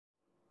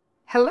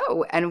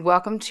Hello, and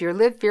welcome to your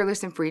Live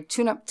Fearless and Free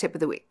Tune-Up Tip of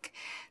the Week.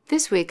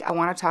 This week, I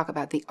want to talk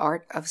about the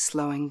art of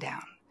slowing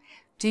down.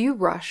 Do you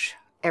rush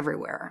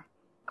everywhere?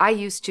 I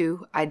used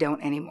to, I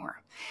don't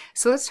anymore.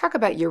 So let's talk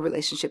about your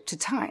relationship to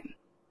time.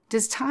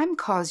 Does time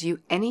cause you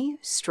any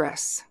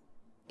stress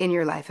in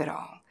your life at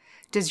all?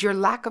 Does your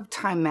lack of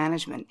time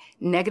management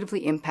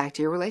negatively impact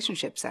your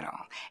relationships at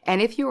all?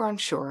 And if you are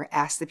unsure,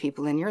 ask the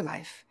people in your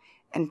life,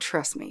 and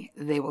trust me,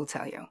 they will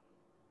tell you.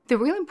 The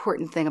real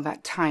important thing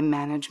about time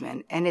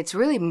management, and it's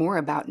really more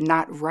about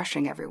not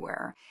rushing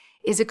everywhere,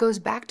 is it goes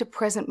back to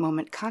present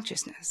moment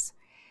consciousness.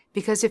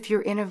 Because if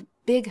you're in a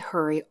big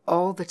hurry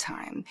all the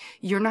time,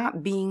 you're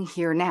not being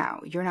here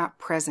now. You're not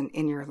present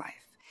in your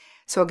life.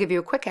 So I'll give you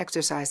a quick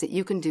exercise that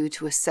you can do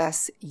to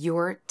assess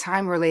your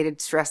time-related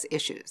stress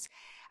issues.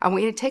 I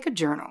want you to take a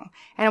journal,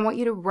 and I want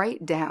you to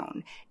write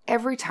down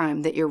every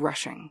time that you're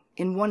rushing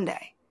in one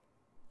day,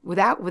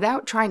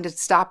 without trying to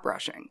stop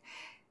rushing.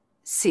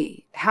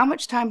 See, how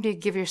much time do you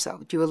give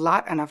yourself? Do you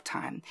allot enough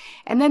time?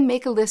 And then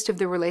make a list of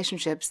the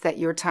relationships that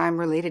your time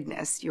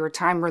relatedness, your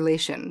time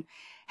relation,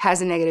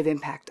 has a negative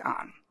impact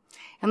on.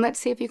 And let's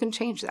see if you can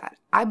change that.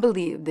 I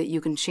believe that you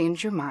can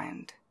change your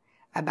mind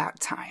about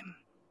time.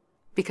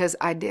 Because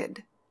I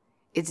did.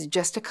 It's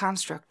just a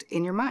construct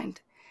in your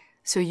mind.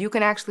 So you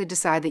can actually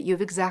decide that you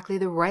have exactly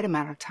the right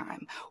amount of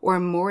time, or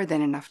more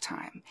than enough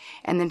time,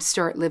 and then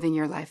start living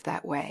your life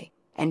that way.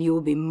 And you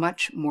will be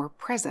much more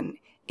present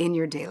in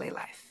your daily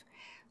life.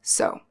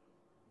 So,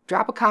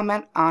 drop a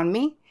comment on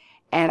me,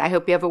 and I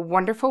hope you have a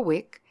wonderful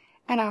week,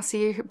 and I'll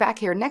see you back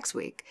here next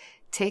week.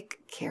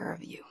 Take care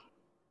of you.